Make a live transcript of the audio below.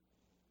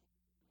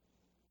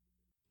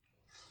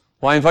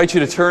Well, I invite you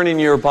to turn in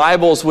your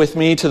Bibles with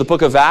me to the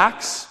book of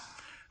Acts.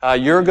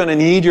 You're going to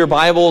need your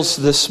Bibles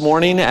this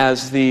morning,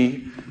 as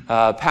the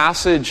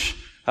passage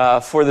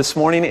for this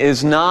morning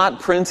is not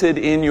printed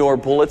in your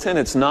bulletin.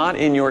 It's not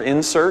in your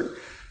insert,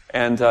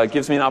 and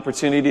gives me an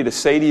opportunity to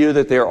say to you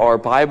that there are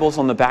Bibles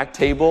on the back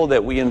table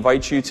that we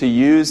invite you to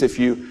use if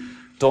you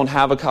don't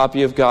have a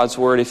copy of God's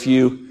Word. If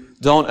you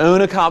don't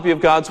own a copy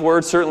of God's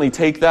Word, certainly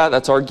take that.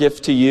 That's our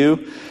gift to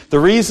you. The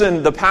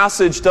reason the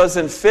passage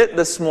doesn't fit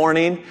this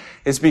morning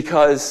is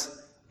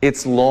because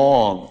it's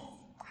long.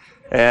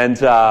 And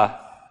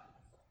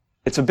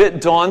it's a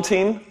bit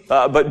daunting,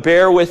 but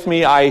bear with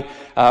me. I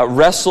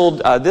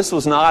wrestled. This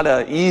was not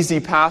an easy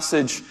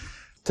passage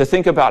to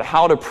think about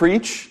how to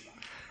preach.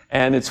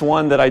 And it's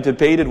one that I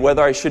debated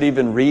whether I should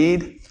even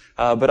read.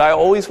 But I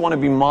always want to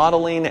be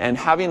modeling and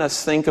having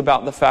us think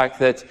about the fact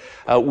that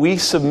we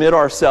submit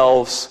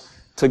ourselves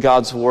to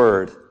God's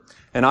Word.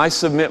 And I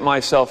submit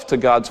myself to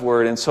God's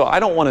Word. And so I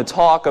don't want to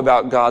talk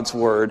about God's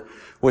Word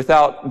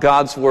without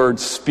God's Word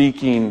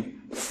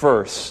speaking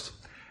first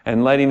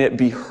and letting it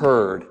be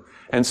heard.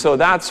 And so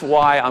that's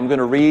why I'm going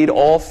to read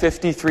all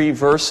 53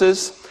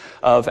 verses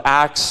of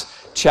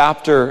Acts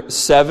chapter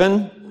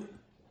 7.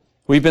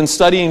 We've been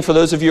studying, for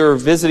those of you who are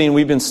visiting,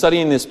 we've been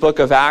studying this book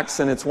of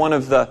Acts, and it's one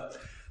of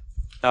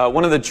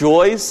the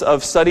joys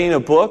of studying a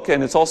book,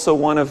 and it's also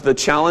one of the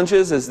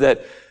challenges, is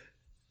that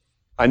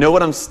I know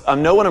what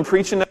I'm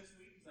preaching.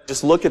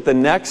 Just look at the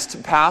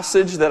next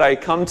passage that I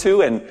come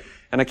to, and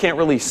I can't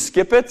really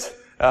skip it.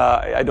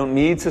 I don't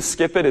need to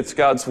skip it. It's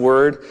God's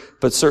Word,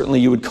 but certainly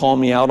you would call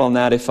me out on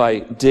that if I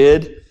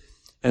did.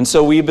 And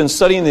so we've been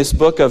studying this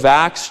book of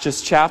Acts,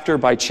 just chapter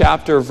by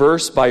chapter,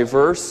 verse by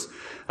verse,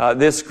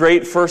 this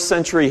great first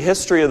century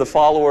history of the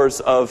followers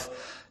of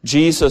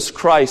Jesus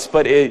Christ.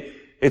 But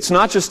it's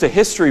not just a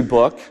history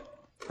book.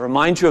 I'll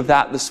remind you of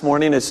that this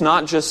morning. It's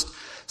not just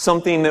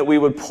something that we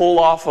would pull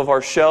off of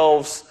our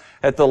shelves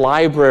at the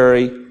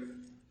library.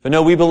 But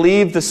no, we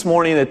believe this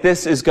morning that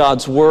this is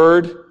God's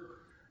Word,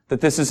 that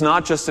this is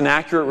not just an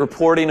accurate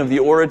reporting of the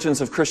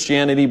origins of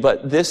Christianity,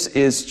 but this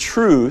is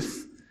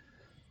truth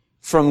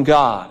from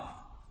God.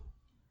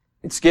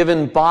 It's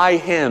given by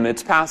Him.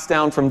 It's passed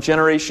down from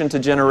generation to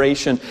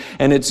generation,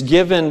 and it's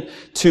given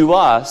to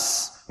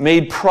us,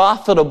 made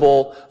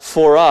profitable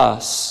for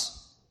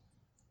us,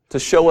 to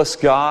show us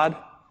God,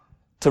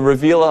 to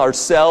reveal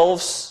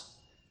ourselves,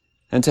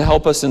 and to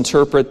help us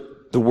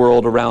interpret the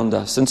world around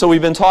us. And so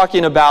we've been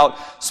talking about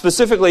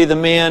specifically the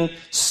man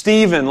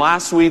Stephen.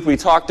 Last week we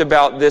talked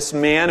about this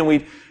man, and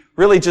we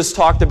really just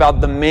talked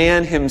about the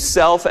man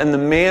himself and the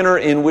manner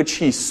in which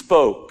he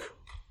spoke.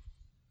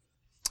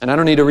 And I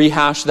don't need to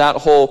rehash that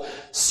whole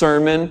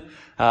sermon,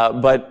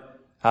 but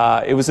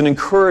it was an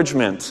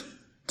encouragement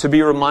to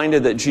be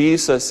reminded that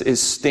Jesus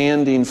is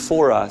standing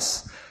for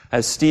us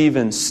as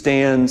Stephen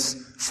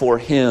stands for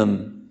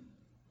him.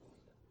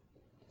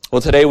 Well,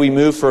 today we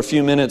move for a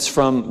few minutes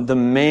from the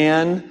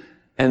man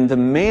and the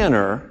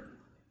manner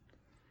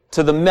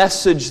to the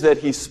message that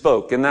he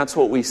spoke. And that's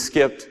what we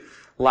skipped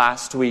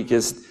last week,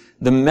 is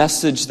the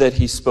message that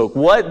he spoke.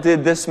 What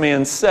did this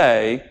man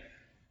say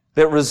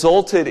that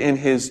resulted in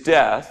his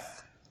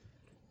death?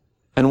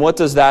 And what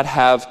does that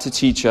have to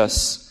teach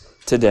us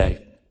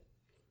today?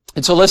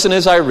 And so listen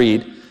as I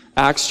read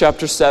Acts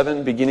chapter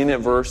 7, beginning at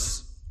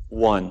verse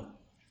 1.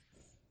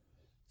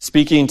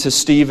 Speaking to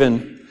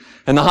Stephen,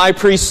 and the high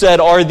priest said,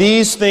 "Are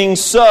these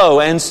things so?"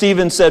 And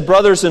Stephen said,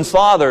 "Brothers and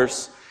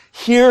fathers,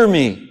 hear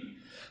me.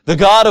 The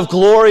God of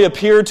glory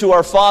appeared to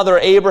our father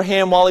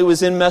Abraham while he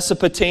was in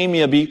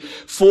Mesopotamia,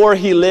 before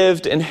he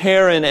lived in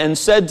Haran, and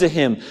said to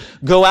him,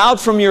 'Go out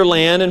from your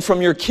land and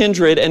from your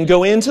kindred, and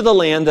go into the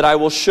land that I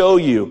will show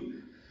you.'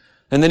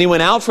 And then he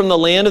went out from the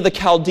land of the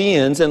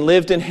Chaldeans and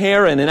lived in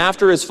Haran. And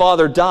after his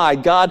father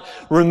died, God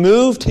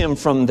removed him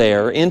from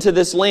there into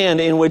this land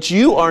in which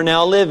you are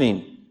now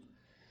living.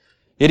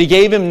 Yet he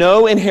gave him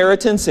no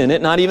inheritance in it,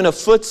 not even a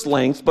foot's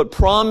length, but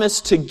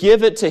promised to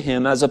give it to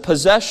him as a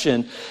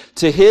possession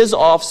to his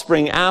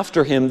offspring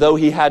after him, though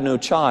he had no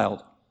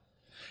child.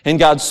 And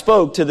God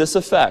spoke to this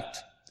effect,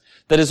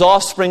 that his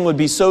offspring would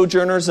be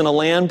sojourners in a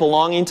land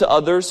belonging to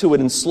others, who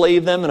would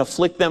enslave them and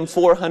afflict them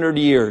 400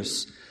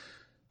 years.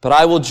 But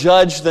I will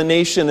judge the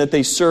nation that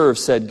they serve,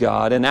 said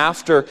God, and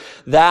after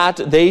that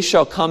they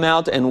shall come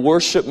out and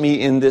worship me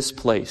in this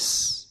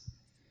place.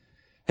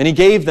 And he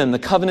gave them the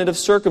covenant of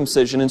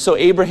circumcision. And so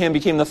Abraham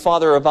became the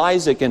father of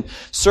Isaac and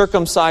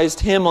circumcised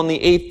him on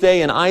the 8th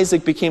day. And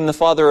Isaac became the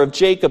father of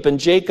Jacob, and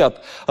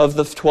Jacob of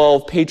the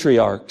 12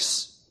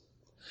 patriarchs.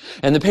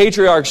 And the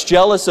patriarchs,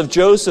 jealous of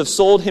Joseph,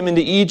 sold him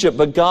into Egypt.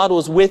 But God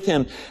was with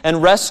him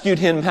and rescued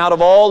him out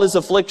of all his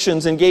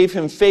afflictions and gave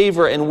him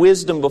favor and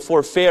wisdom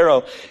before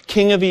Pharaoh,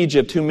 king of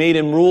Egypt, who made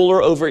him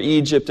ruler over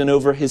Egypt and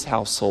over his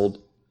household.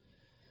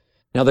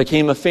 Now there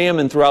came a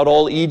famine throughout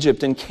all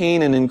Egypt and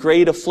Canaan, and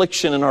great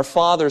affliction, and our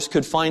fathers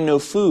could find no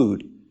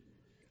food.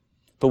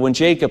 But when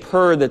Jacob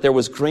heard that there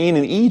was grain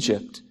in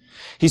Egypt,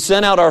 He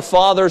sent out our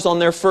fathers on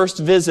their first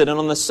visit, and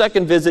on the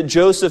second visit,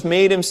 Joseph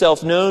made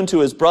himself known to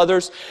his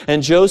brothers,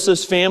 and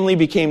Joseph's family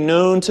became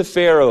known to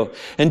Pharaoh.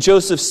 And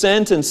Joseph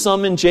sent and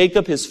summoned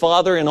Jacob, his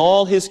father, and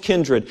all his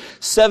kindred,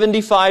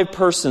 75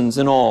 persons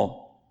in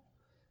all.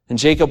 And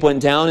Jacob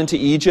went down into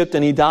Egypt,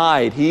 and he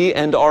died, he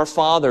and our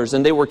fathers,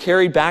 and they were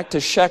carried back to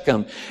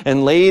Shechem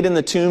and laid in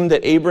the tomb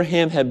that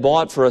Abraham had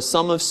bought for a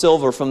sum of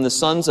silver from the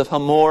sons of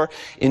Hamor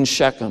in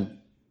Shechem.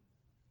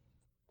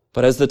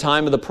 But as the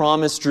time of the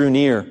promise drew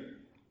near,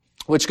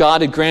 which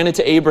God had granted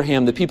to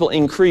Abraham, the people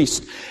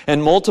increased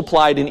and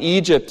multiplied in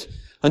Egypt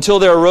until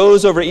there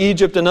arose over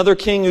Egypt another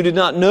king who did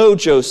not know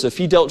Joseph.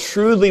 He dealt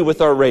shrewdly with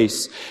our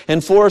race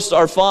and forced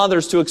our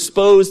fathers to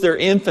expose their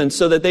infants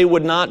so that they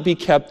would not be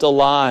kept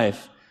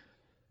alive.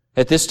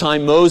 At this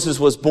time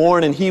Moses was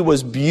born, and he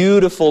was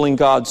beautiful in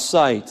God's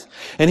sight.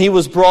 And he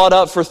was brought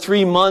up for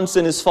 3 months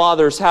in his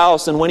father's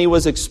house. And when he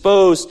was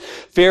exposed,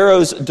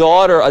 Pharaoh's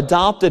daughter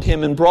adopted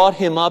him and brought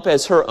him up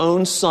as her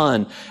own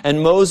son.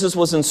 And Moses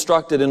was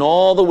instructed in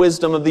all the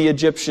wisdom of the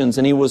Egyptians,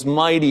 and he was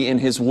mighty in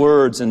his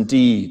words and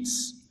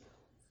deeds.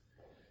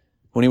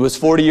 When he was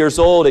 40 years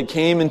old, it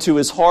came into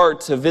his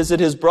heart to visit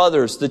his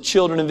brothers, the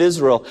children of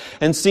Israel.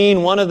 And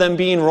seeing one of them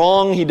being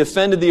wrong, he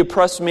defended the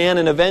oppressed man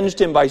and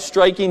avenged him by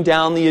striking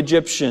down the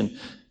Egyptian.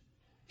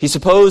 He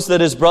supposed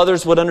that his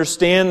brothers would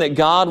understand that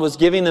God was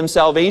giving them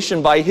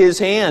salvation by his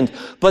hand,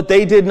 but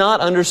they did not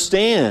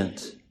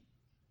understand.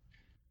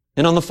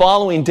 And on the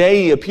following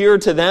day, he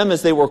appeared to them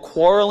as they were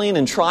quarreling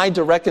and tried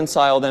to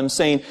reconcile them,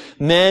 saying,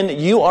 "Men,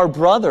 you are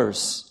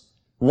brothers.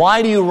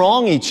 Why do you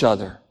wrong each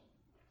other?"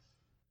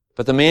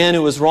 But the man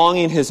who was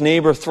wronging his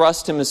neighbor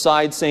thrust him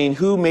aside, saying,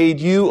 "Who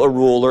made you a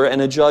ruler and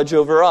a judge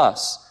over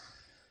us?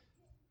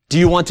 Do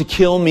you want to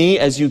kill me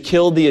as you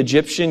killed the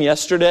Egyptian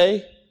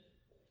yesterday?"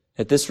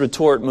 At this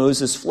retort,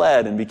 Moses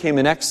fled and became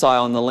an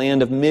exile in the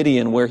land of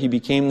Midian, where he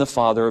became the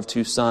father of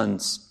 2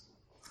 sons.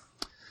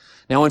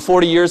 Now when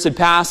 40 years had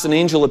passed, an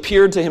angel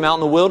appeared to him out in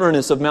the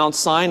wilderness of Mount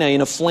Sinai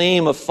in a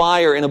flame of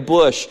fire in a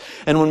bush.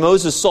 And when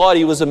Moses saw it,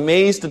 he was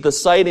amazed at the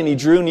sight, and he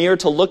drew near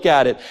to look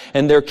at it.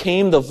 And there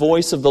came the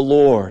voice of the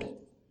Lord.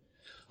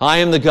 "I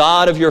am the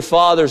God of your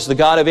fathers, the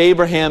God of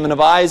Abraham and of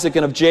Isaac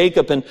and of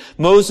Jacob." And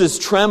Moses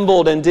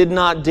trembled and did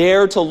not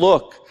dare to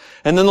look.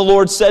 And then the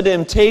Lord said to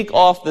him, "Take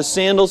off the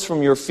sandals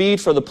from your feet,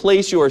 for the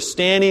place you are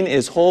standing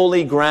is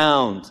holy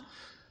ground.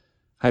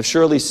 I have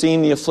surely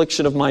seen the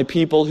affliction of my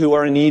people who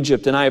are in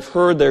Egypt, and I have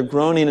heard their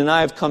groaning, and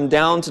I have come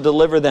down to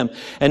deliver them.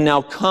 And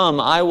now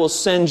come, I will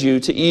send you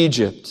to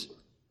Egypt."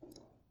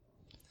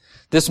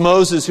 This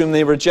Moses whom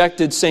they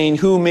rejected, saying,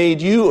 "Who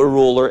made you a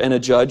ruler and a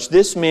judge?"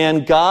 This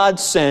man God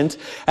sent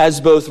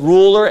as both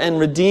ruler and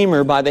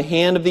redeemer by the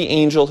hand of the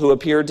angel who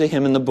appeared to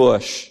him in the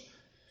bush.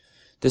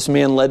 This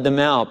man led them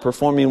out,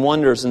 performing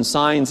wonders and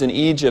signs in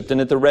Egypt and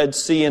at the Red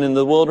Sea and in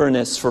the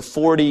wilderness for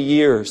 40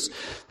 years.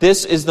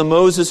 This is the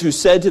Moses who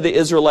said to the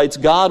Israelites,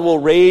 God will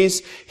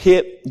raise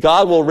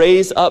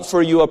up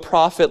for you a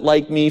prophet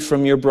like me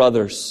from your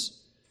brothers.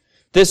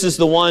 This is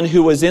the one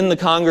who was in the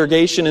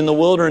congregation in the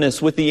wilderness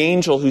with the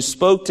angel who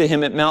spoke to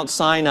him at Mount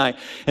Sinai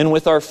and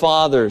with our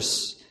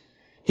fathers.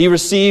 He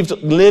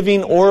received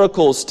living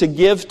oracles to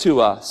give to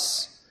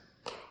us.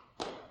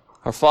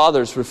 Our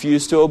fathers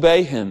refused to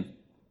obey him,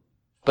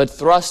 but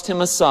thrust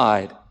him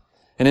aside.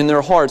 And in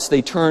their hearts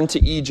they turned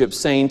to Egypt,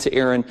 saying to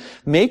Aaron,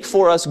 "Make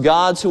for us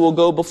gods who will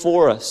go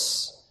before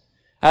us.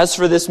 As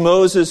for this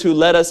Moses who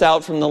led us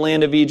out from the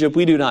land of Egypt,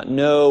 we do not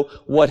know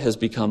what has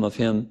become of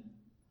him."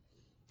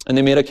 And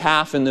they made a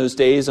calf in those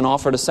days and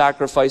offered a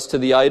sacrifice to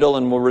the idol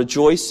and were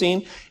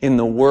rejoicing in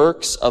the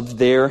works of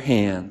their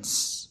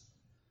hands.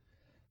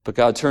 But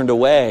God turned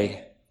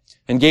away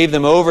and gave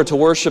them over to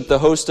worship the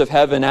host of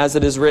heaven, as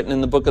it is written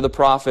in the book of the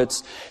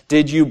prophets,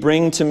 "Did you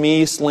bring to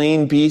me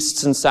slain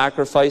beasts and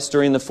sacrifice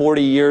during the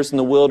 40 years in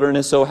the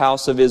wilderness, O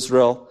house of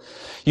Israel?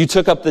 You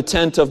took up the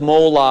tent of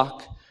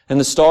Moloch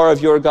and the star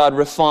of your god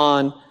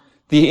Rephan,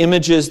 the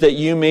images that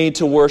you made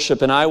to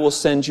worship, and I will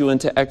send you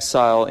into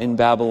exile in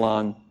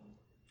Babylon."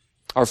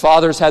 Our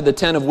fathers had the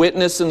tent of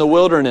witness in the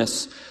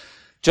wilderness,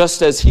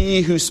 just as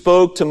he who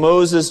spoke to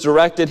Moses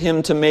directed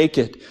him to make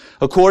it,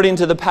 according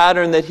to the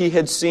pattern that he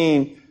had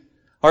seen.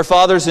 Our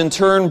fathers in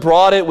turn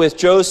brought it with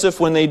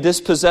Joseph when they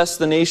dispossessed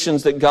the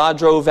nations that God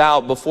drove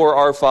out before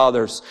our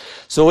fathers.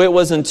 So it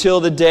was until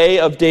the day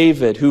of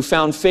David, who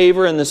found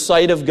favor in the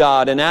sight of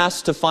God and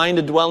asked to find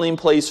a dwelling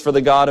place for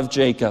the God of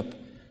Jacob.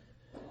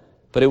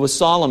 But it was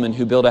Solomon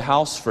who built a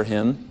house for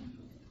him.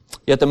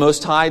 Yet the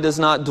Most High does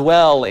not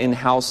dwell in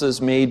houses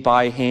made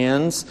by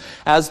hands.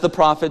 As the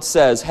prophet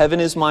says, "Heaven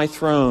is my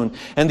throne,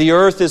 and the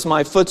earth is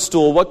my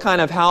footstool. What kind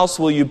of house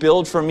will you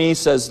build for me,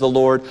 says the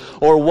Lord?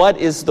 Or what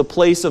is the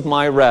place of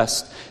my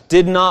rest?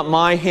 Did not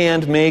my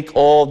hand make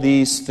all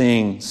these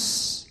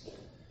things?"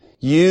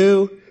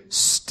 You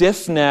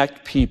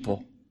stiff-necked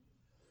people,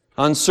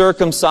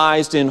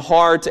 uncircumcised in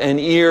heart and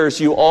ears,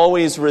 you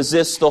always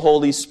resist the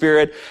Holy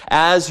Spirit.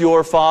 As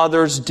your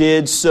fathers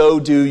did, so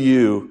do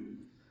you.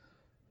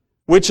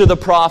 Which of the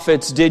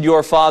prophets did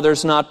your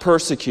fathers not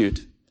persecute?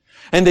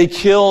 And they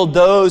killed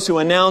those who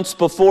announced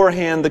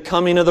beforehand the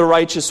coming of the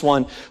righteous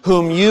one,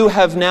 whom you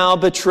have now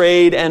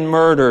betrayed and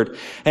murdered,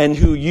 and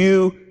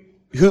you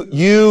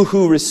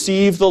who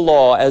received the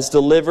law as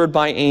delivered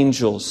by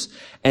angels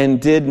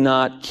and did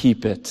not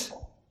keep it.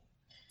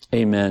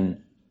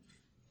 Amen.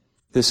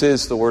 This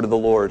is the word of the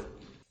Lord.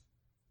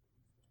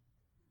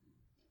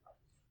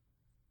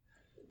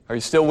 Are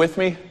you still with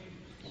me?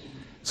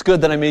 It's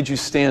good that I made you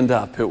stand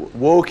up. It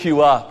woke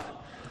you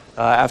up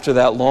after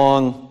that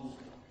long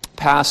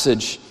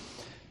passage.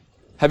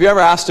 Have you ever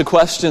asked a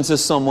question to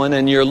someone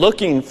and you're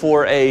looking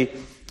for a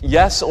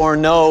yes or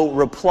no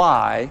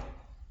reply,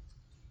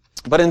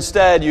 but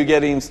instead you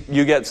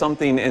get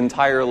something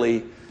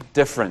entirely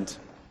different?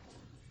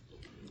 I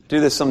do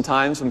this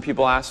sometimes when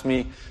people ask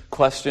me a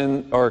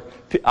question, or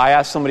I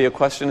ask somebody a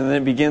question and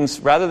then it begins,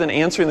 rather than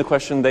answering the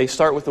question, they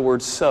start with the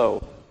word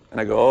so. And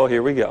I go, oh,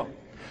 here we go.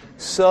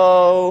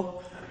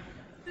 So,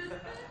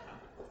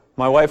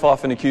 my wife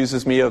often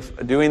accuses me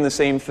of doing the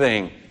same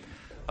thing,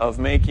 of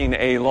making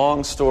a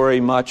long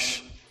story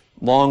much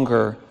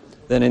longer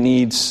than it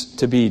needs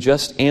to be.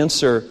 Just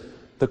answer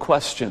the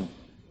question.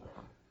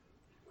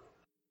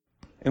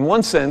 In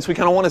one sense, we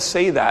kind of want to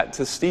say that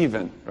to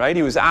Stephen, right?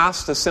 He was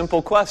asked a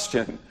simple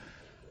question.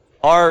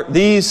 Are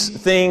these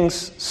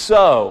things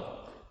so?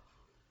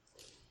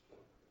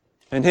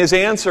 And his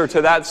answer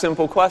to that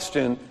simple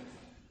question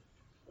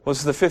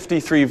was the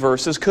 53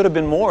 verses. Could have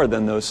been more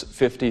than those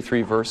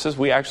 53 verses.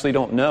 We actually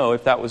don't know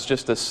if that was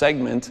just a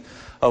segment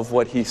of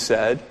what he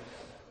said,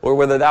 or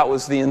whether that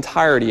was the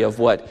entirety of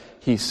what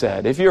he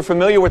said. If you're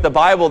familiar with the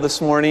Bible this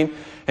morning,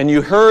 and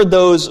you heard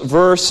those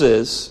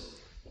verses,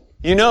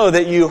 you know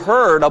that you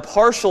heard a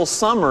partial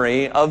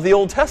summary of the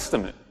Old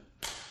Testament.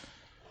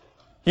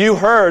 You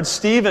heard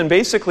Stephen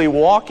basically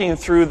walking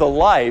through the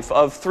life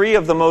of three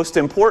of the most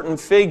important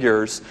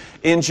figures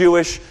in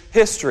Jewish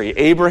history: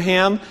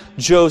 Abraham,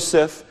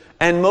 Joseph,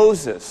 and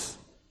Moses.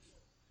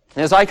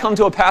 As I come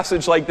to a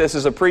passage like this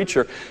as a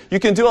preacher, you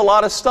can do a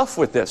lot of stuff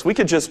with this. We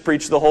could just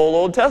preach the whole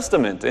Old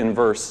Testament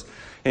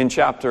in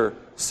chapter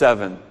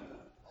 7.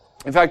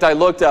 In fact, I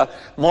looked at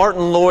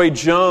Martin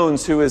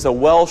Lloyd-Jones, who is a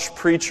Welsh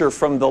preacher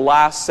from the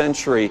last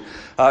century,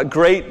 a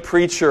great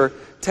preacher,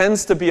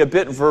 tends to be a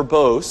bit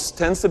verbose,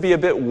 tends to be a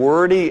bit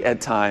wordy at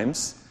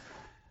times.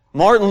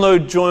 Martin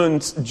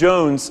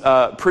Lloyd-Jones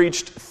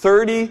preached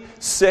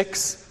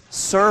 36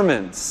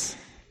 sermons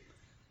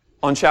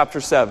on chapter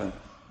 7.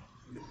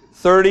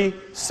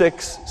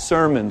 36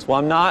 sermons. Well,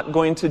 I'm not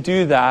going to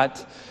do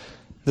that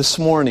this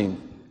morning.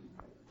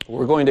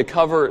 We're going to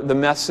cover the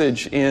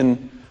message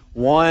in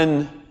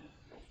one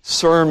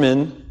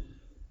sermon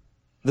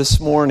this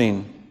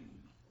morning.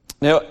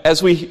 Now,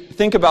 as we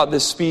think about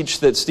this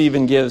speech that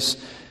Stephen gives,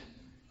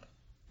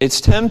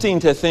 it's tempting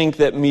to think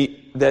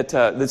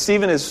that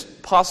Stephen is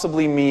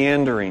possibly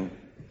meandering.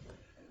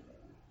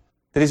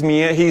 That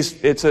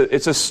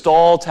it's a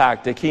stall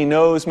tactic. He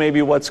knows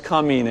maybe what's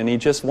coming and he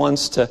just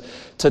wants to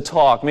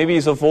talk. Maybe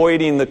he's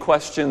avoiding the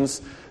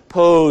questions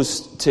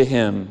posed to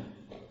him.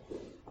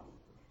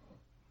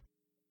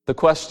 The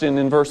question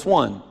in verse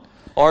 1,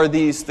 are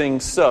these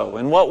things so?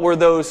 And what were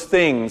those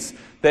things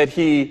that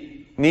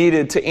he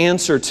needed to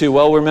answer to?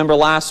 Well, remember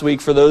last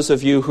week, for those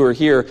of you who are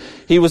here,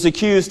 he was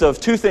accused of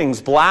two things: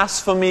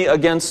 blasphemy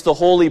against the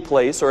holy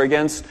place, or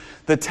against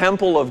the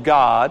temple of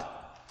God,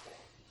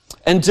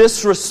 and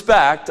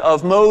disrespect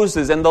of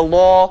Moses and the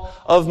law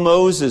of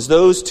Moses.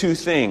 Those two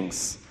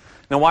things.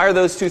 Now, why are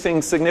those two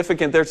things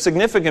significant? They're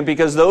significant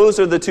because those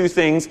are the two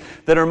things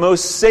that are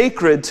most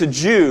sacred to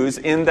Jews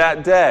in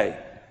that day.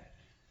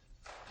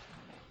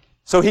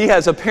 So he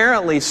has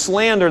apparently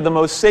slandered the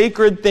most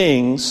sacred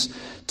things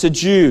to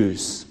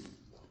Jews.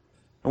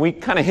 And we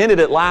kind of hinted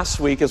at last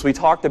week as we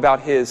talked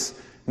about his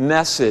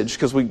message,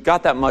 because we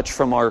got that much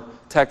from our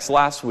text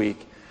last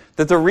week,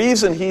 that the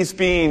reason he's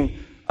being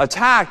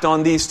attacked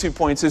on these 2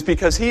 points is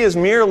because he is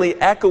merely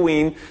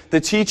echoing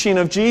the teaching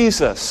of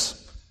Jesus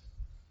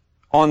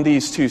on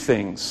these two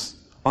things,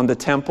 on the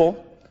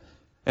temple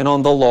and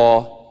on the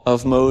law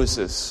of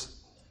Moses.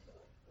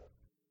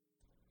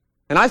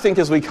 And I think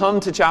as we come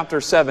to chapter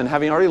 7,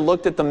 having already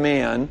looked at the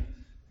man,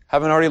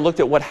 having already looked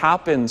at what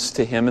happens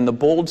to him and the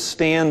bold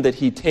stand that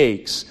he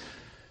takes,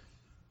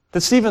 that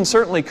Stephen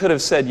certainly could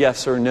have said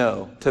yes or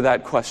no to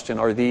that question,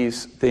 are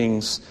these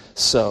things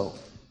so?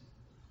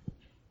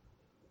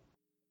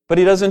 But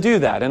he doesn't do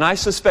that. And I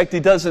suspect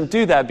he doesn't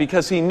do that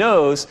because he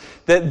knows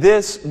that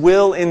this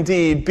will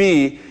indeed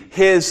be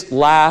his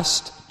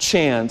last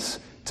chance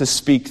to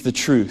speak the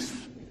truth.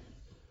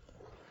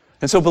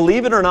 And so,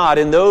 believe it or not,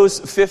 in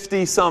those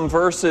 50-some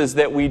verses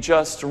that we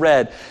just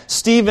read,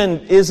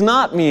 Stephen is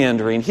not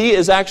meandering. He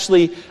is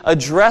actually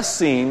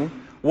addressing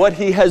what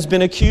he has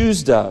been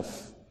accused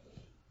of.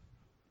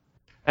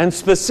 And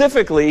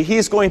specifically,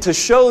 he's going to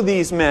show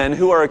these men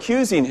who are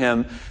accusing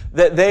him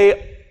that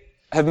they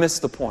have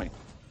missed the point.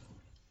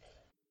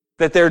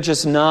 That they're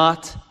just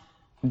not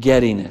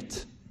getting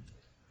it.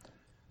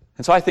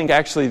 And so I think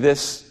actually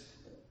this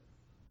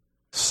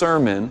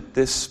sermon,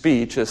 this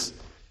speech, as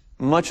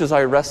much as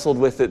I wrestled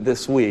with it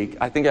this week,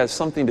 I think it has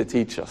something to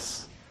teach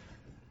us.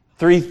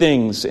 Three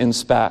things, in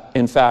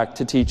fact,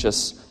 to teach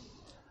us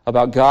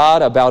about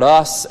God, about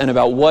us, and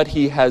about what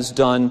He has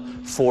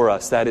done for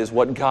us. That is,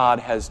 what God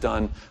has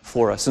done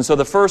for us. And so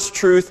the first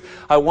truth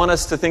I want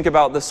us to think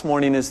about this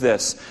morning is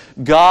this: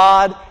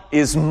 God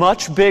is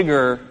much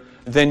bigger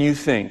than you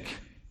think.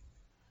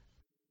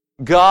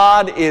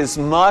 God is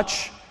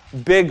much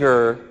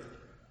bigger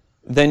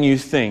than you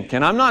think.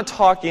 And I'm not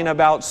talking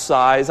about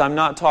size. I'm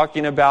not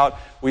talking about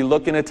we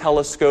look in a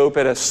telescope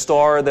at a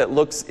star that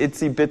looks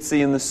itsy-bitsy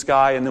in the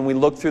sky, and then we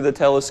look through the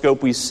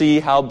telescope, we see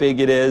how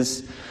big it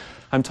is.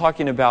 I'm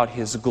talking about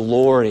His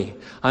glory.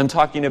 I'm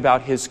talking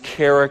about His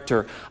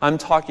character. I'm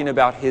talking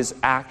about His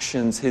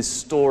actions. His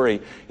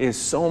story is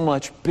so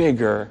much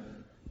bigger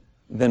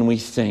than we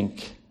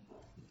think.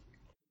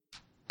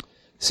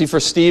 See,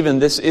 for Stephen,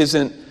 this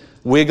isn't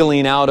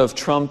wiggling out of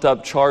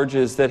trumped-up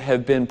charges that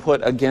have been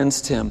put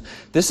against him.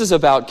 This is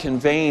about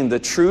conveying the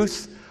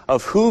truth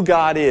of who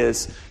God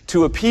is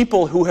to a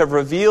people who have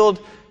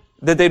revealed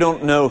that they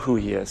don't know who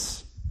He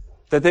is,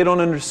 that they don't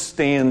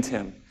understand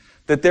Him,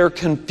 that they're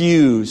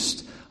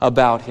confused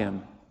about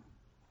Him.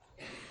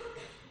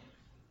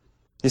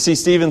 You see,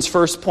 Stephen's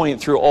first point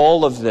through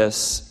all of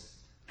this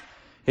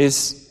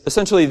is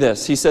essentially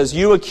this. He says,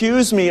 "You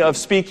accuse me of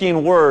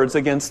speaking words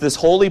against this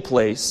holy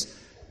place,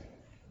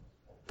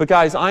 but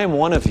guys, I am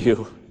one of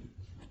you.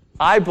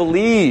 I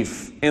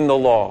believe in the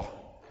law.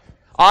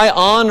 I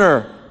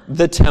honor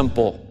the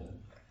temple.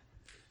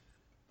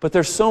 But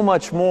there's so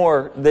much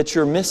more that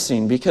you're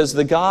missing, because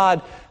the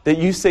God that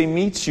you say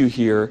meets you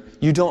here,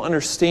 you don't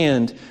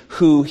understand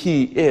who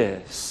He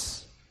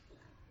is."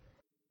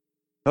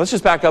 Now let's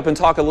just back up and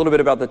talk a little bit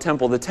about the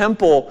temple. The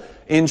temple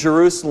in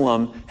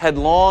Jerusalem had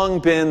long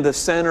been the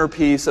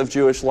centerpiece of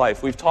Jewish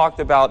life. We've talked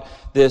about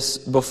this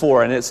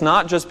before, and it's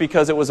not just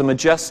because it was a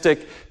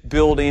majestic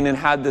building and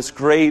had this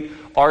great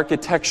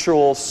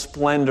architectural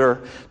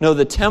splendor. No,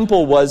 the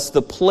temple was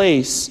the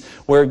place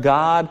where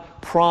God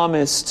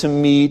promised to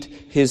meet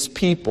His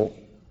people.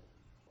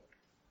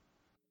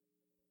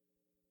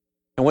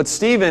 And what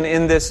Stephen,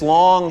 in this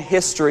long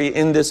history,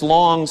 in this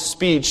long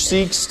speech,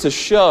 seeks to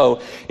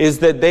show is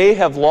that they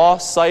have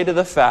lost sight of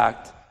the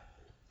fact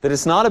that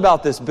it's not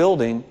about this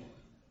building,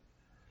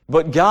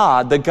 but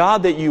God, the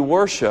God that you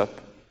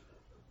worship,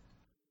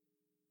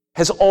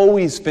 has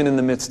always been in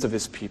the midst of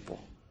His people.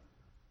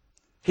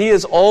 He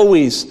has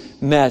always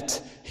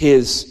met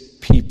His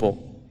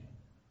people.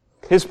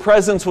 His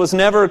presence was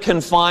never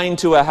confined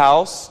to a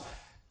house.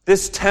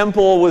 This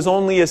temple was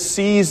only a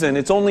season.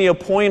 It's only a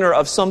pointer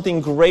of something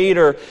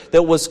greater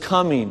that was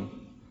coming.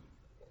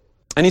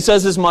 And he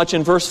says as much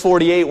in verse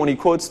 48 when he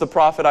quotes the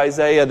prophet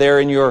Isaiah there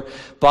in your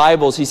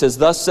Bibles. He says,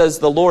 "Thus says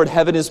the Lord,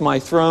 heaven is my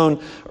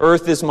throne,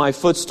 earth is my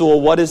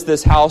footstool. What is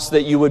this house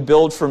that you would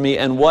build for me?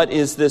 And what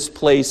is this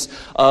place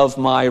of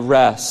my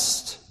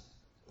rest?"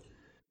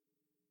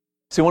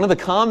 See, one of the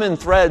common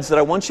threads that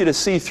I want you to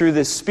see through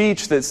this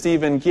speech that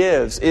Stephen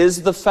gives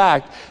is the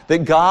fact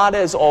that God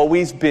has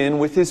always been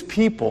with His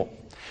people.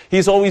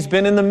 He's always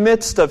been in the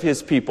midst of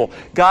His people.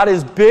 God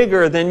is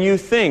bigger than you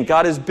think.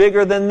 God is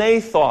bigger than they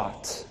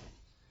thought.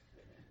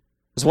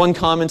 As one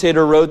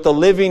commentator wrote, the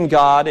living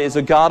God is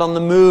a God on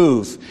the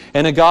move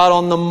and a God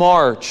on the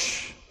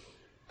march.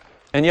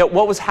 And yet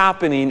what was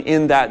happening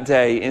in that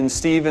day, in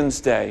Stephen's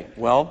day?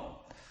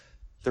 Well,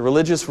 the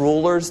religious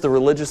rulers, the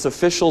religious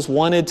officials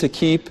wanted to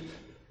keep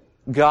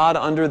God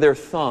under their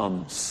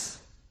thumbs.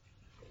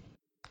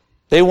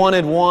 They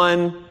wanted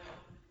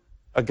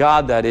a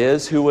God that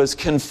is, who was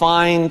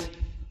confined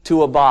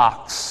to a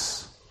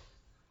box.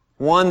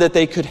 One that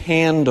they could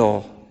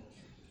handle.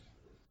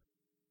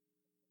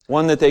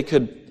 One that they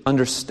could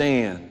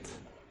understand.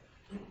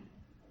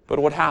 But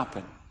what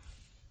happened?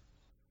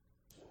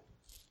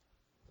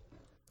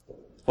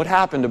 What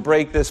happened to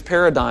break this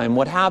paradigm?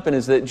 What happened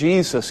is that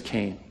Jesus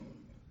came.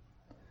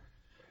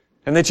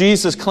 And that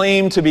Jesus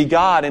claimed to be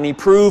God, and He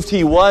proved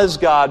He was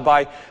God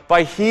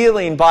by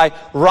healing, by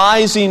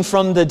rising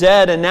from the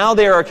dead. And now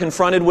they are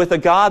confronted with a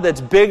God that's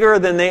bigger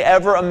than they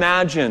ever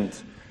imagined.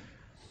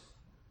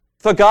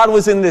 So God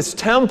was in this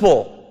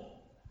temple.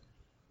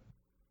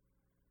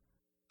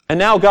 And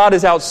now God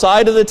is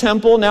outside of the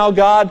temple. Now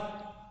God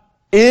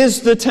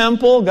is the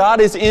temple. God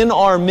is in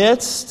our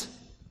midst.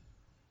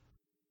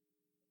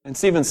 And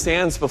Stephen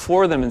stands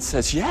before them and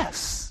says,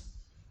 yes.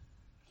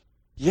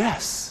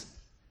 Yes.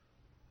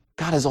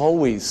 God has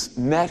always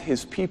met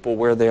His people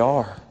where they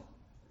are.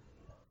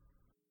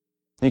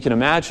 And you can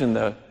imagine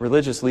the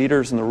religious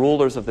leaders and the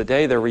rulers of the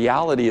day, their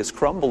reality is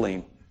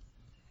crumbling.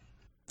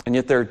 And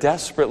yet they're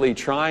desperately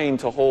trying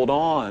to hold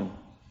on.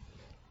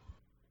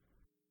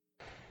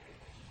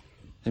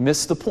 They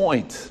miss the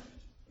point.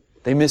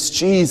 They miss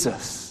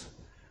Jesus.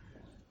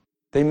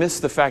 They miss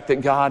the fact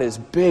that God is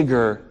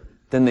bigger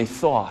than they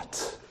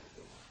thought.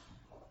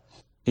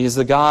 He is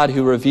the God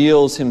who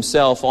reveals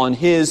Himself on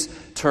His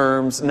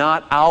terms,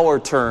 not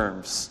our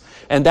terms.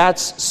 And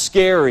that's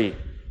scary.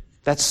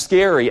 That's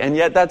scary, and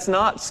yet that's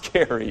not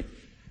scary.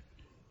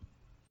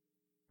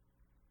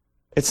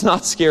 It's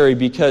not scary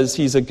because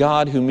He's a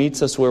God who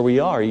meets us where we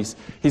are. He's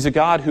a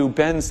God who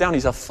bends down.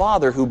 He's a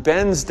Father who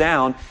bends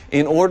down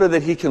in order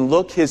that He can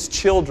look His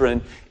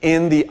children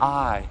in the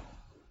eye.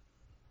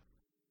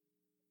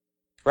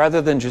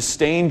 Rather than just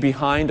staying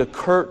behind a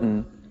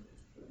curtain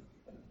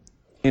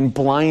in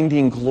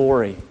blinding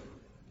glory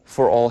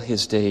for all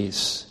His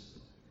days.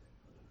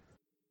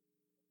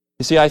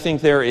 You see, I think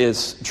there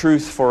is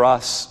truth for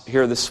us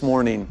here this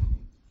morning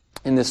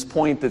in this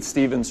point that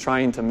Stephen's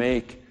trying to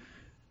make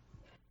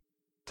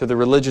to the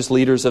religious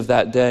leaders of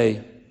that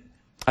day.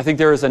 I think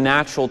there is a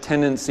natural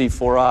tendency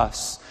for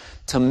us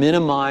to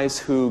minimize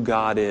who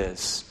God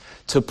is,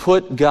 to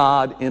put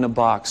God in a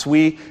box.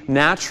 We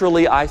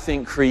naturally, I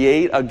think,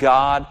 create a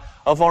God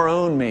of our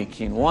own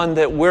making, one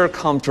that we're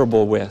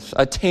comfortable with,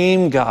 a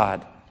tame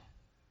God.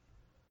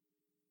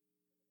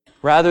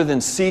 Rather than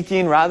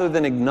seeking, rather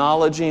than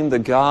acknowledging the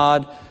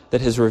God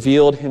that has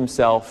revealed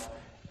Himself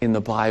in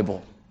the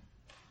Bible.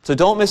 So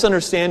don't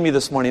misunderstand me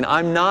this morning.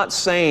 I'm not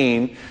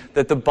saying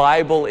that the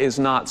Bible is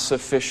not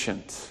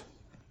sufficient.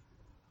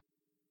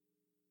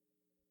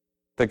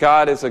 That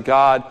God is a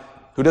God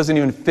who doesn't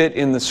even fit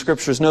in the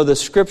Scriptures. No, the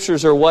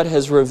Scriptures are what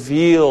has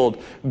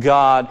revealed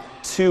God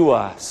to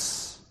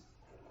us.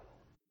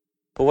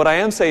 But what I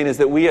am saying is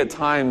that we at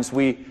times,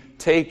 we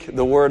take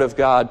the Word of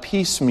God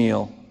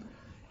piecemeal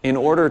in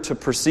order to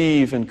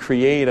perceive and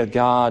create a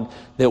God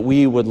that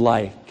we would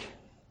like.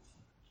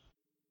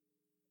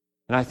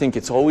 And I think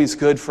it's always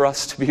good for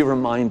us to be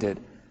reminded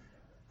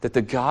that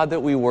the God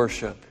that we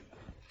worship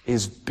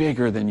is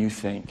bigger than you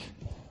think.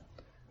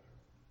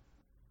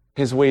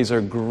 His ways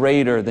are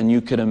greater than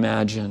you could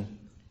imagine.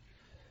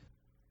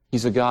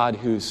 He's a God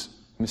who's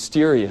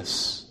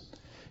mysterious.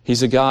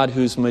 He's a God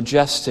who's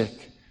majestic.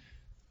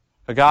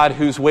 A God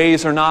whose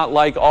ways are not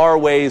like our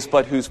ways,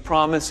 but whose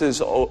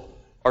promises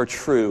are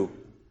true.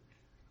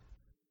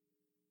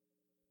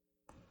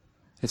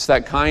 It's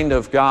that kind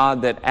of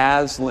God that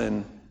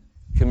Aslan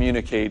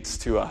communicates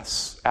to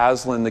us.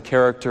 Aslan, the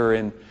character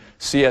in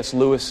C.S.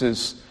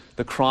 Lewis's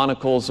The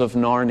Chronicles of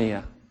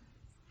Narnia.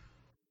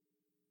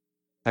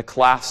 A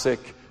classic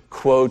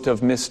quote of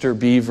Mr.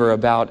 Beaver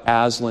about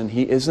Aslan: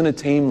 he isn't a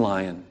tame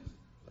lion.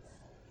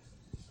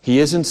 He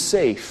isn't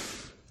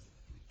safe,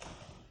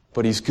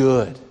 but he's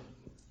good.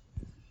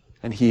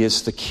 And he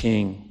is the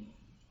king.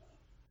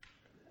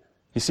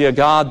 You see, a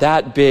God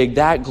that big,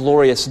 that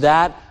glorious,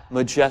 that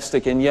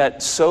majestic, and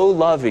yet so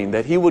loving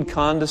that He would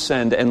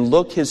condescend and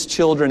look His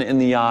children in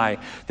the eye,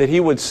 that He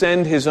would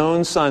send His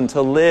own Son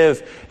to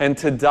live and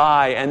to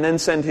die, and then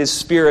send His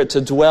Spirit to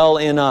dwell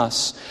in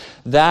us.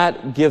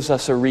 That gives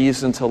us a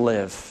reason to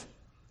live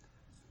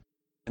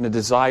and a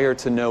desire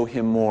to know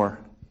Him more.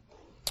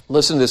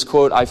 Listen to this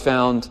quote I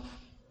found.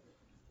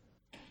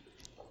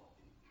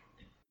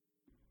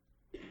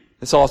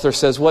 This author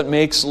says, "What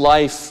makes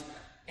life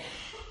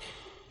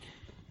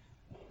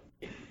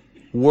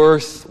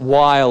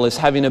worthwhile is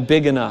having a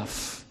big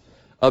enough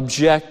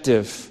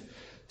objective,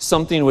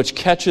 something which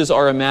catches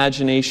our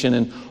imagination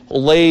and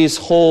lays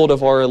hold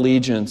of our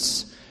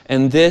allegiance.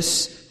 And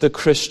this the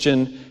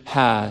Christian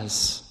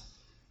has,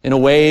 in a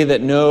way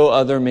that no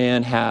other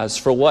man has.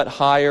 For what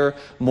higher,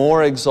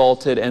 more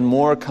exalted, and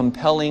more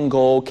compelling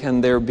goal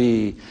can there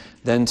be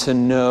than to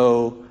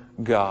know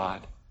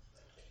God?"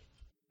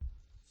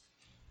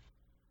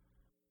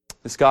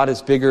 This God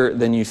is bigger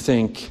than you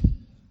think.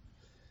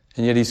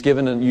 And yet He's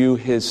given you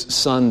His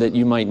Son that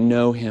you might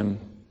know Him.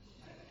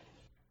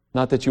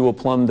 Not that you will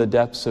plumb the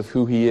depths of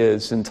who He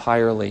is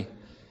entirely,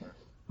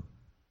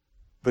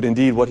 but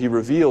indeed what He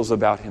reveals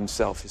about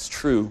Himself is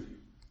true.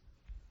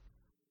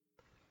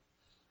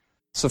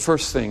 It's the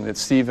first thing that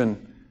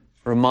Stephen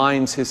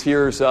reminds his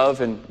hearers of,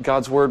 and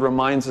God's Word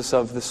reminds us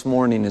of this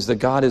morning, is that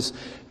God is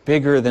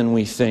bigger than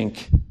we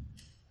think.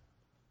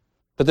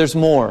 But there's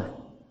more.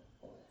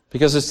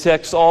 Because this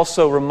text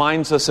also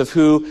reminds us of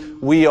who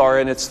we are,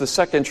 and it's the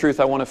second truth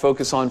I want to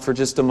focus on for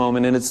just a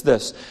moment, and it's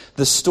this.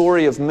 The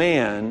story of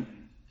man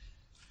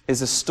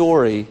is a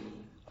story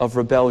of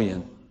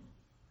rebellion.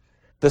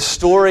 The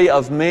story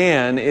of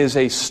man is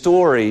a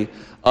story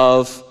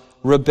of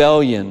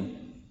rebellion.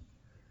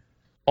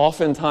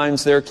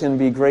 Oftentimes there can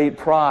be great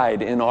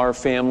pride in our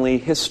family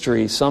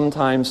history.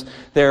 Sometimes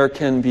there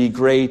can be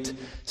great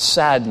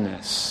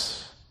sadness.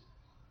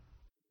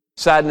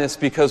 Sadness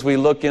because we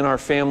look in our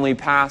family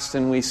past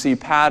and we see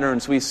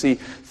patterns, we see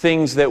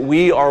things that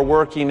we are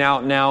working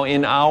out now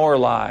in our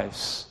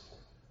lives.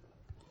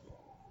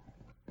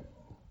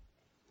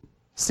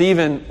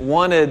 Stephen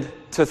wanted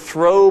to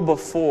throw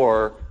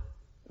before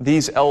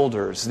these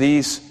elders,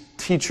 these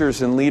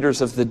teachers and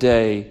leaders of the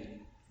day,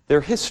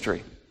 their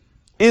history.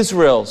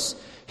 Israel's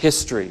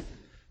history.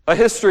 A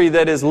history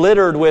that is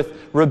littered with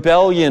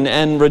rebellion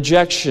and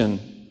rejection.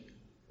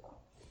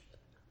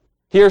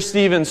 Here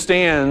Stephen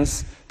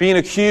stands being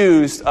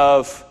accused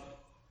of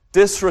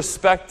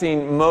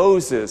disrespecting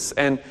Moses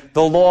and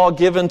the law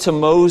given to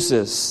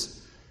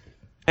Moses.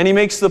 And he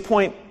makes the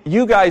point,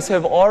 you guys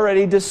have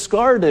already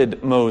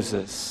discarded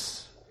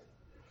Moses.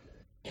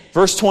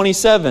 Verse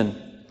 27,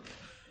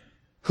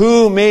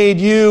 who made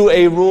you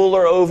a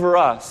ruler over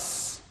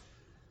us?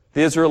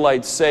 the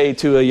Israelites say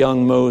to a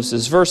young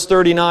Moses. Verse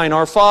 39,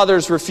 our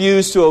fathers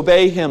refused to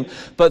obey him,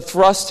 but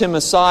thrust him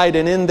aside,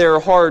 and in their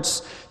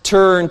hearts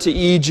turned to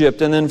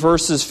Egypt. And then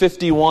verses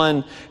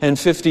 51 and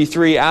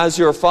 53, as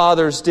your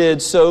fathers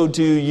did, so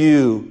do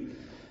you.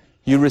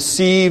 You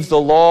received the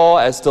law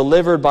as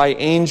delivered by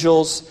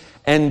angels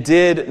and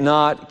did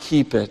not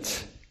keep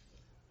it.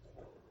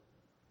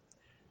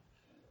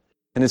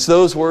 And it's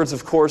those words,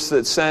 of course,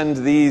 that send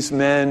these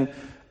men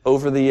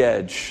over the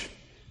edge.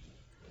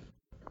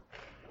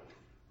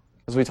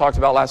 As we talked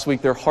about last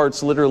week, their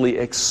hearts literally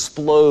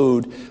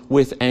explode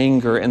with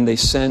anger and they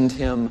send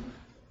him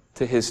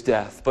to his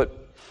death.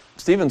 But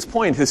Stephen's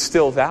point is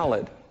still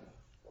valid.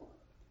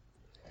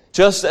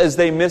 Just as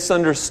they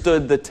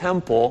misunderstood the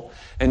temple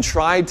and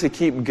tried to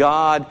keep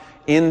God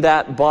in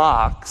that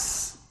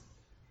box,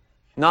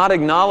 not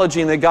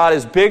acknowledging that God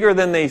is bigger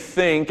than they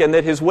think and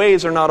that his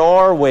ways are not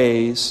our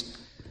ways,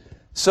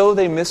 so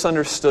they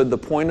misunderstood the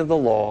point of the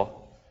law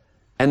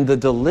and the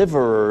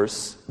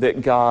deliverers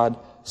that God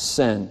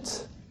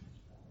sent.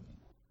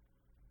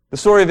 The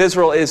story of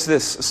Israel is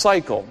this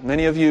cycle.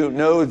 Many of you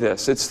know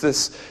this. It's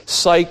this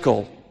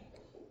cycle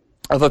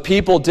of a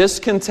people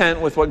discontent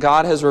with what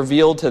God has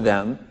revealed to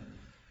them,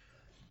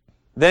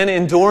 then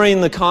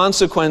enduring the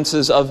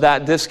consequences of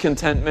that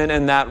discontentment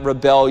and that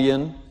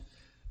rebellion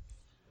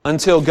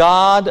until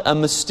God, a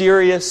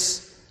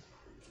mysteriously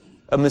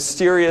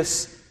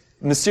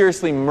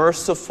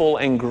merciful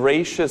and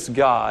gracious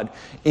God,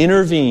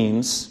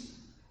 intervenes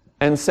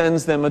and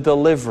sends them a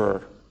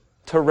deliverer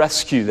to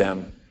rescue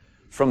them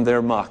from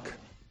their muck.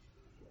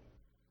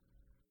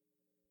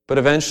 But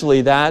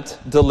eventually that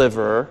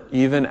deliverer,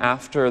 even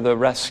after the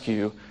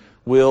rescue,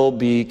 will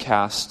be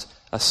cast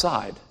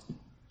aside.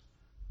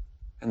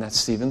 And that's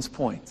Stephen's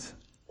point.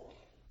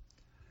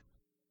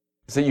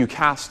 Is that you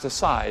cast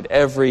aside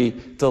every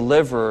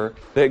deliverer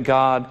that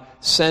God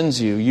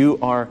sends you. You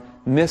are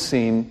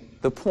missing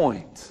the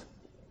point.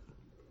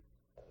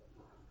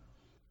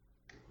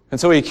 And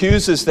so he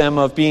accuses them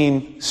of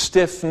being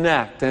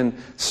stiff-necked and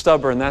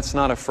stubborn. That's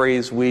not a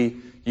phrase we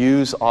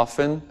use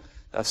often,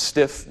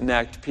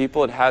 stiff-necked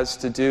people. It has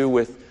to do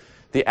with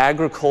the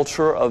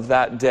agriculture of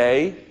that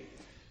day.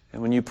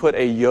 And when you put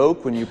a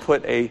yoke, when you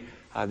put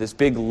this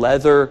big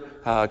leather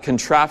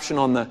contraption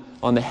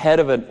on the head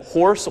of a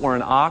horse or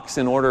an ox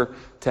in order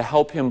to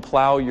help him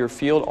plow your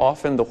field,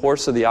 often the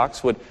horse or the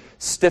ox would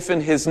stiffen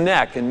his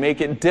neck and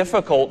make it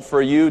difficult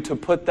for you to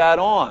put that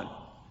on.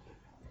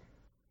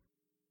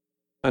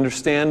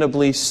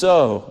 Understandably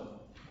so.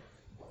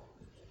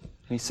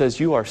 And he says,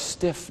 you are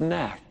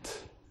stiff-necked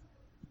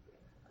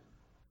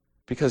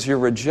because you're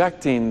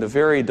rejecting the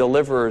very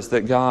deliverers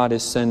that God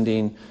is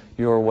sending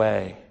your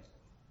way.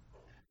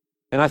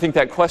 And I think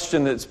that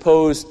question that's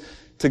posed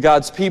to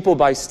God's people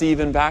by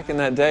Stephen back in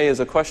that day is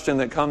a question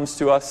that comes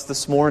to us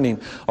this morning.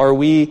 Are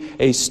we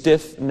a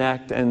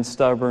stiff-necked and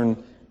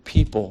stubborn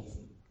people?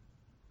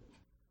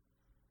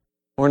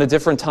 We're in a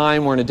different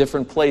time, we're in a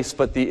different place,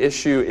 but the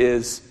issue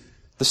is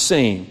the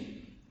same.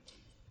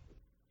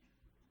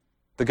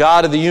 The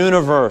God of the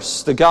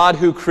universe, the God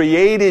who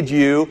created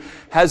you,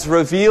 has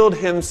revealed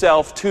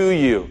himself to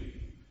you.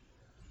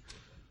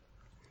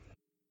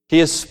 He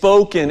has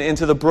spoken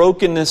into the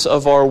brokenness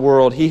of our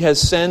world. He has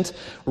sent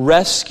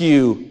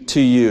rescue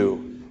to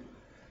you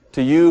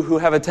who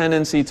have a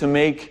tendency to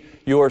make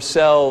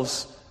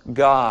yourselves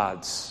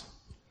gods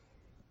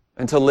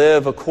and to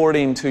live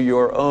according to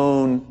your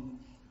own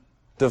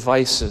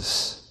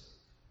devices.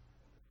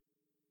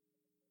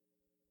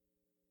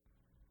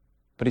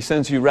 But he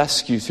sends you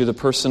rescue through the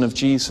person of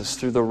Jesus,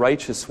 through the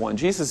righteous one.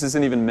 Jesus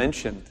isn't even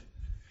mentioned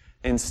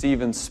in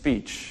Stephen's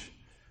speech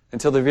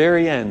until the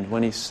very end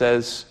when he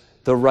says,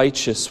 the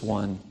righteous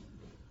one.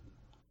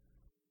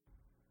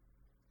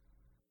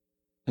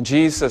 And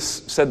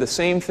Jesus said the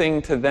same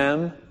thing to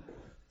them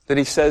that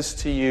he says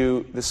to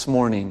you this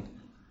morning.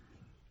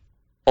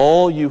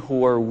 All you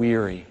who are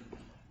weary,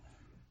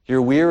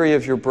 you're weary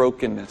of your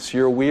brokenness,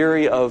 you're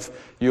weary of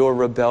your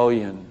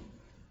rebellion,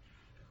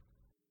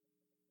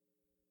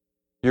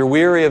 you're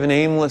weary of an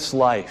aimless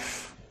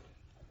life.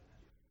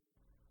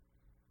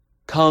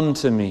 Come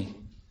to me,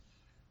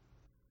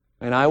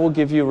 and I will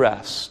give you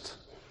rest.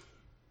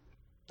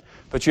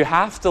 But you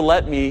have to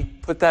let me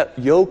put that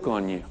yoke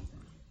on you.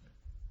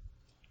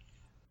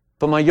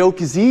 But my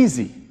yoke is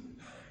easy,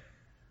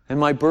 and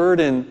my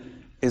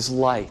burden is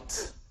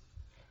light.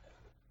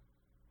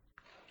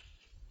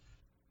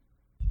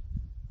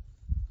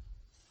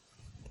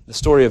 The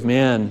story of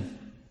man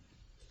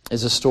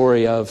is a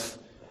story of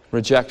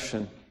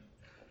rejection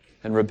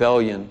and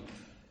rebellion.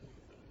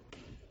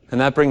 And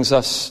that brings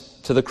us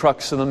to the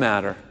crux of the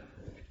matter.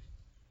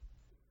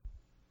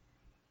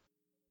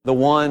 The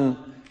one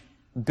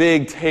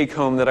big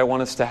take-home that I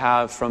want us to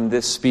have from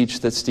this speech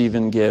that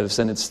Stephen gives,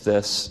 and it's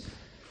this,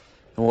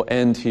 and we'll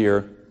end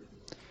here.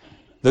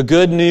 The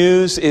good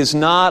news is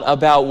not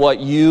about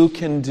what you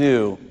can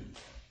do.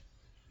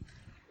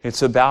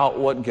 It's about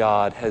what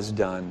God has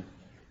done.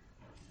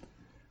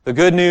 The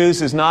good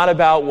news is not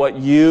about what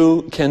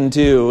you can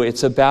do.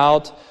 It's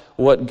about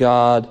what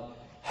God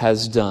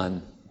has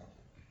done.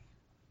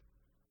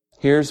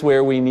 Here's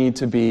where we need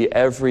to be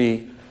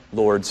every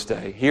Lord's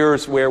Day.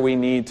 Here's where we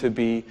need to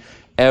be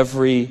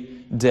every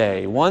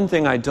day. One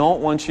thing I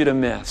don't want you to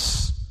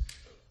miss.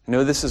 I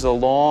know this is a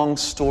long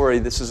story.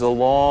 This is a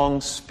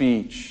long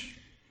speech.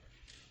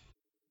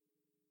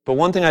 But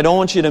one thing I don't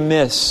want you to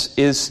miss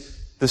is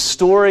the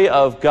story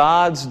of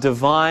God's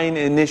divine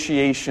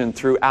initiation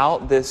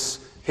throughout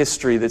this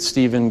history that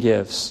Stephen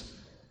gives.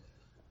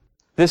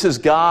 This is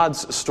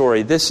God's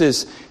story. This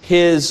is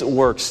His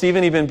work.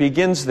 Stephen even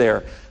begins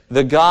there.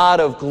 The God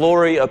of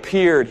glory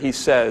appeared, he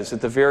says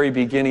at the very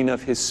beginning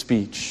of his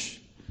speech.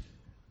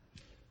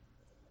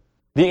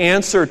 The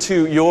answer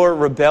to your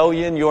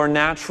rebellion, your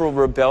natural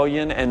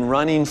rebellion and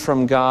running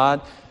from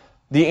God,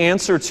 the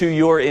answer to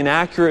your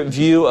inaccurate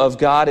view of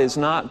God is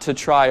not to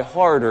try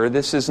harder.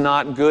 This is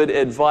not good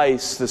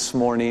advice this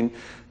morning.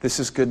 This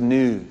is good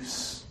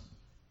news.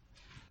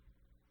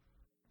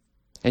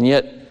 And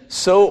yet,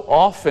 so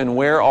often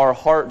where our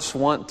hearts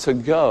want to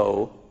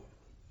go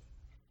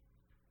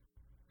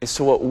is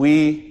to what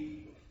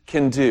we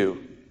can do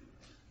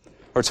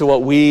or to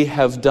what we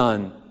have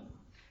done.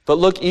 But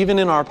look, even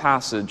in our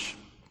passage,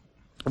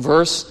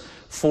 verse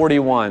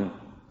 41,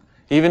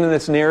 even in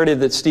this narrative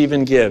that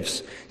Stephen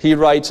gives, he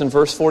writes in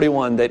verse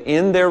 41 that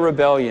in their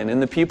rebellion, in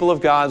the people of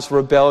God's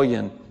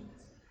rebellion,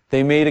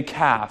 they made a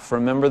calf.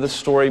 Remember the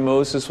story,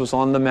 Moses was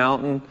on the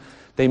mountain.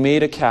 They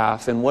made a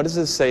calf. And what does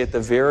it say at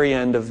the very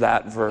end of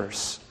that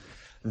verse?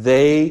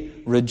 They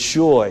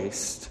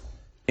rejoiced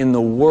in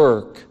the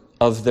work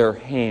of their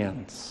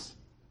hands.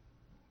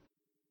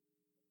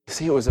 You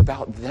see, it was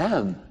about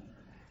them.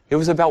 It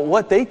was about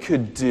what they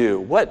could do,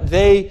 what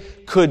they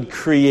could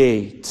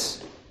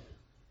create.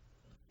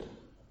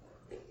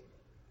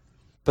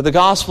 But the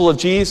gospel of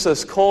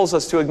Jesus calls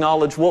us to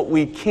acknowledge what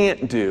we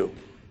can't do,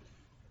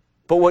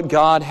 but what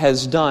God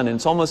has done. And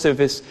it's almost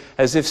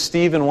as if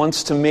Stephen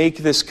wants to make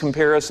this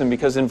comparison,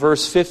 because in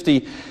verse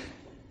 50,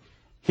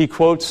 he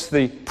quotes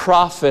the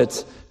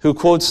prophet who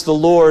quotes the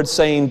Lord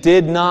saying,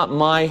 "Did not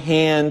my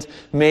hand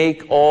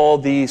make all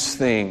these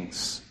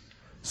things?"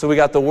 So we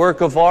got the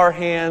work of our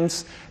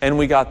hands, and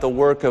we got the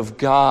work of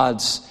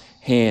God's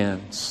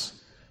hands.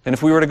 And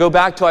if we were to go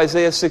back to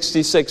Isaiah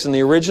 66, in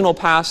the original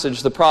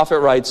passage, the prophet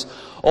writes,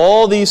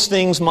 "All these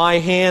things my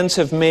hands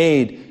have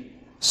made,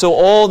 so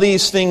all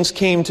these things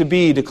came to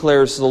be,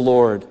 declares the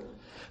Lord.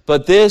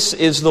 But this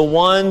is the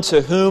one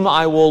to whom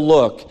I will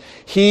look,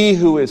 he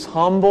who is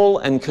humble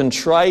and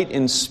contrite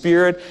in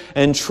spirit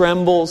and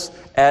trembles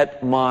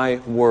at my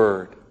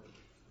word."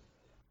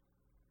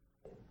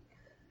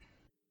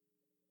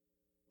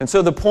 And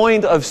so the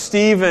point of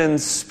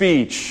Stephen's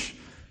speech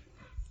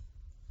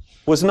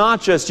was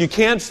not just, you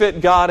can't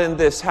fit God in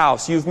this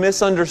house. You've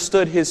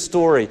misunderstood His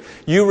story.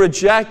 You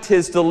reject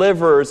His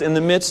deliverers in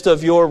the midst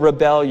of your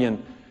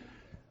rebellion.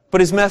 But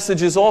his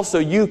message is also,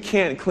 you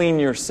can't clean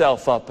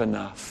yourself up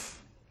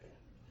enough.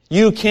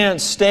 You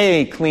can't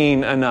stay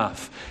clean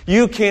enough.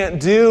 You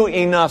can't do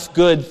enough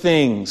good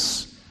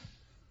things.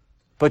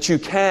 But you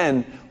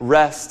can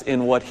rest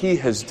in what He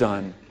has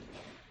done.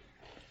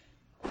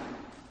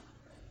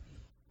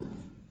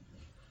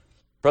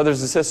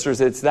 Brothers and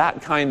sisters, it's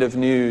that kind of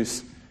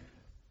news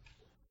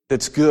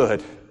that's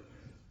good.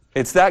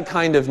 It's that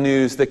kind of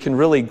news that can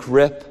really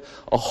grip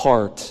a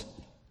heart.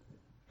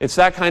 It's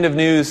that kind of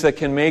news that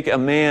can make a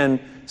man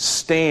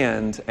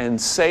stand and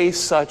say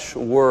such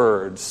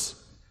words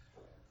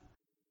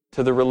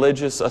to the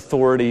religious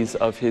authorities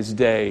of his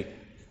day,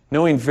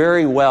 knowing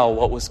very well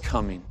what was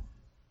coming.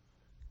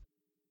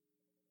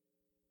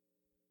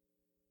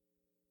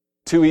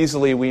 Too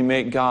easily we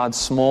make God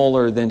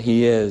smaller than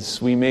He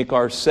is. We make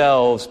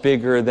ourselves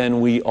bigger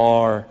than we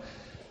are.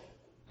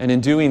 And in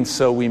doing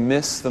so, we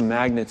miss the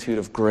magnitude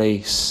of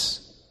grace.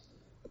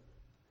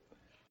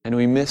 And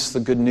we miss the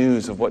good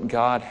news of what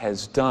God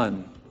has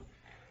done.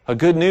 A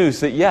good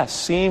news that, yes,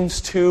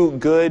 seems too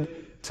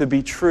good to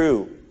be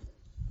true.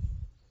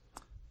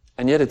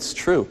 And yet it's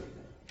true.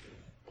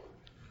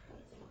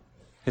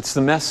 It's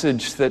the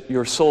message that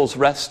your souls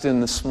rest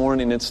in this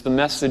morning. It's the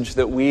message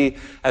that we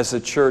as a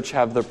church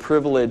have the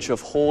privilege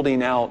of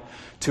holding out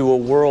to a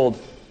world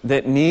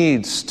that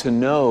needs to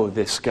know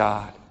this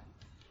God,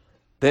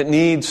 that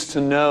needs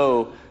to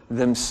know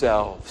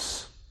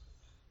themselves,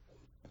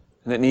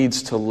 and that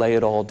needs to lay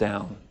it all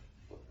down.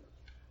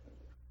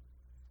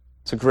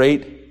 It's a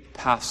great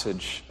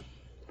passage,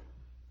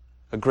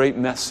 a great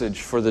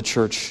message for the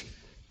church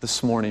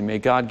this morning. May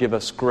God give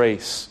us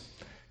grace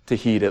to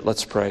heed it.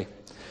 Let's pray.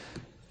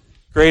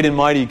 Great and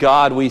mighty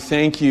God, we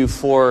thank You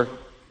for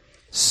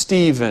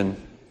Stephen,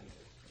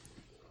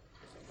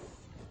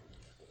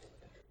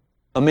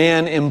 a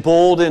man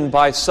emboldened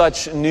by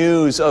such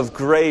news of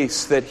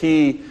grace that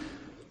he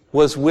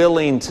was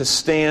willing to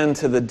stand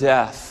to the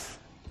death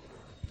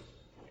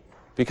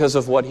because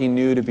of what he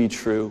knew to be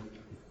true.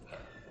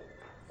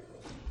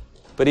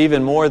 But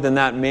even more than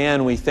that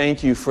man, we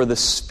thank You for the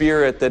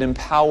Spirit that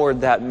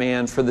empowered that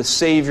man, for the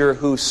Savior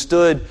who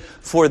stood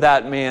for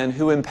that man,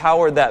 who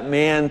empowered that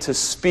man to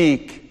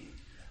speak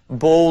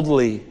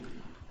boldly.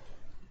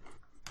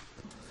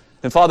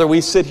 And Father,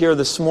 we sit here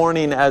this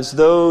morning as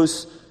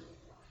those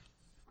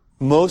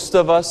most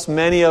of us,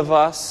 many of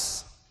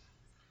us,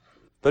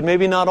 but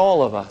maybe not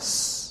all of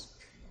us,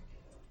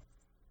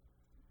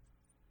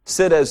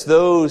 sit as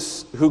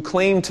those who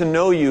claim to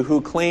know you,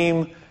 who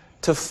claim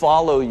to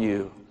follow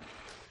you.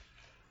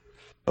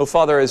 Oh,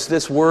 Father, as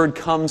this word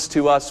comes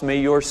to us,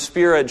 may your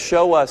Spirit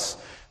show us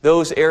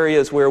those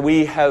areas where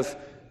we have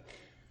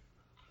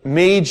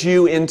made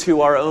you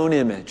into our own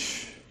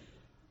image.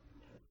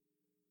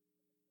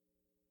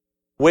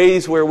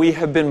 Ways where we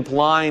have been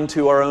blind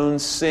to our own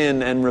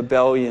sin and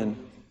rebellion.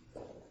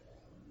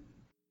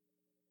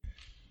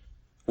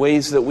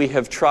 Ways that we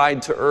have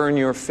tried to earn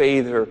your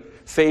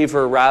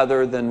favor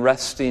rather than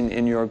resting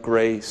in your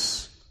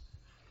grace.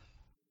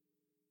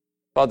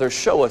 Father,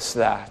 show us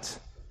that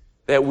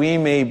we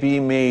may be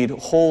made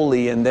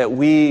holy, and that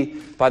we,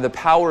 by the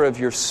power of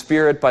your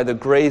Spirit, by the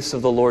grace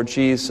of the Lord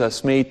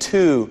Jesus, may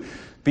too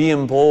be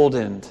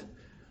emboldened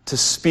to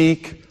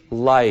speak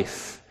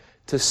life,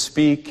 to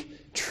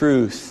speak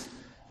truth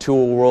to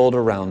a world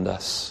around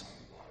us.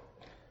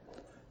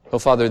 Oh,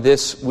 Father,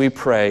 this we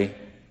pray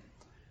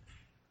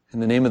in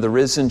the name of the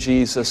risen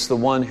Jesus, the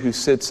one who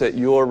sits at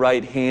your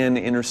right hand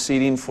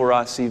interceding for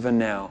us even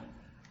now.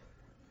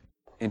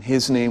 In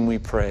his name we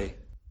pray.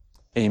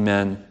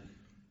 Amen.